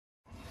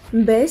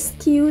Best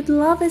Cute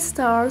Love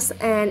Stars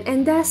and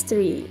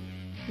Industry.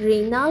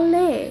 Rina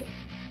Lay,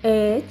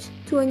 age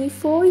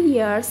 24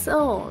 years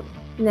old,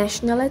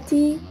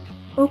 nationality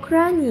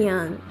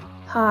Ukrainian,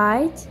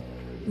 height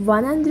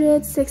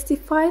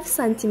 165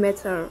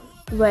 cm,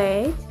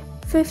 weight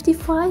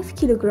 55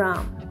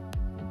 kg.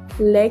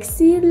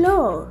 Lexi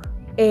Lore,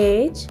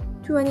 age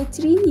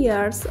 23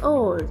 years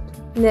old,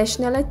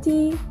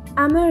 nationality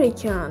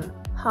American,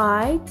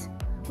 height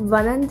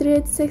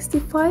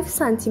 165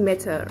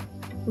 cm,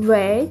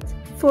 weight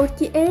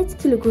 48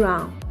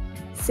 kg.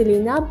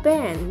 Selena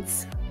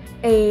Benz,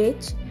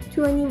 age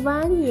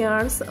 21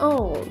 years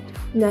old,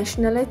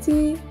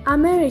 nationality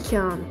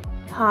American,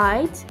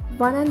 height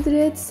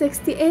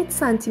 168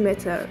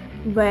 cm,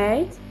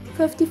 weight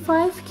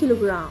 55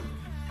 kg.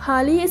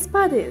 Holly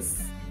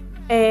Spadis,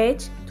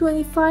 age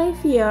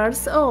 25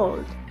 years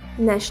old,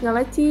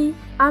 nationality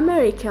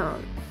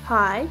American,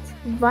 height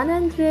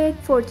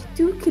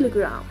 142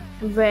 kg,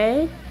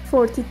 weight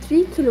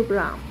 43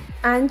 kg.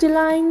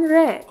 Angeline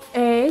Red,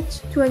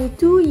 age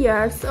 22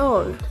 years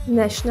old,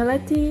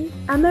 nationality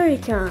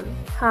American,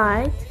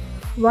 height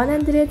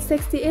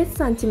 168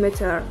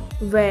 cm,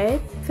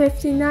 weight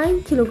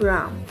 59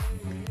 kg.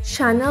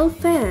 Chanel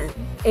Fan,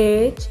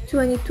 age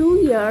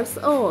 22 years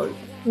old,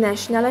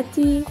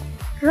 nationality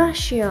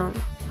Russian,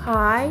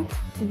 height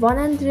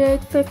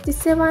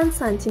 157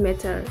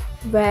 cm,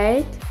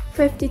 weight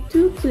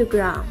 52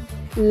 kg.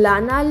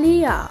 Lana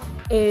Leah,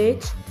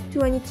 age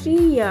 23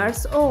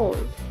 years old,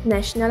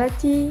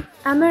 nationality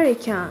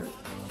American,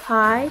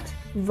 height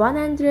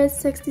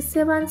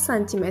 167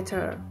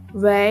 cm,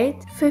 weight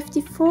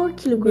 54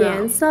 kg.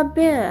 Bianca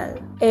Bell,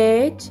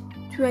 age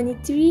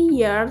 23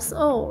 years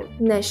old,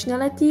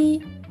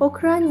 nationality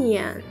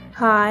Ukrainian,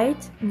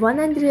 height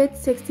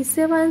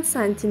 167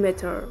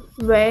 cm,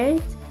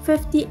 weight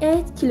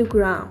 58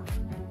 kg.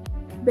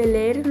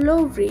 Blair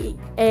Lowry,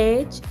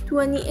 age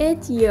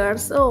 28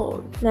 years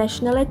old,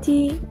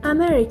 nationality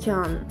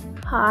American,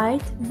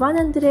 height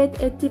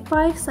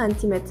 185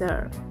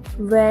 cm,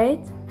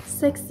 weight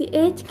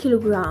 68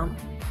 kg.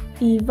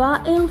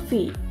 Eva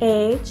Elfie,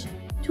 age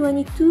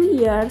 22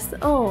 years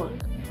old,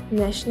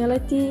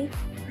 nationality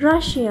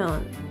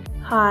Russian,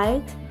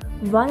 height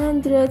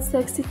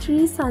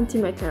 163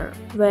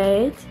 cm,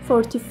 weight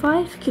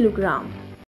 45 kg.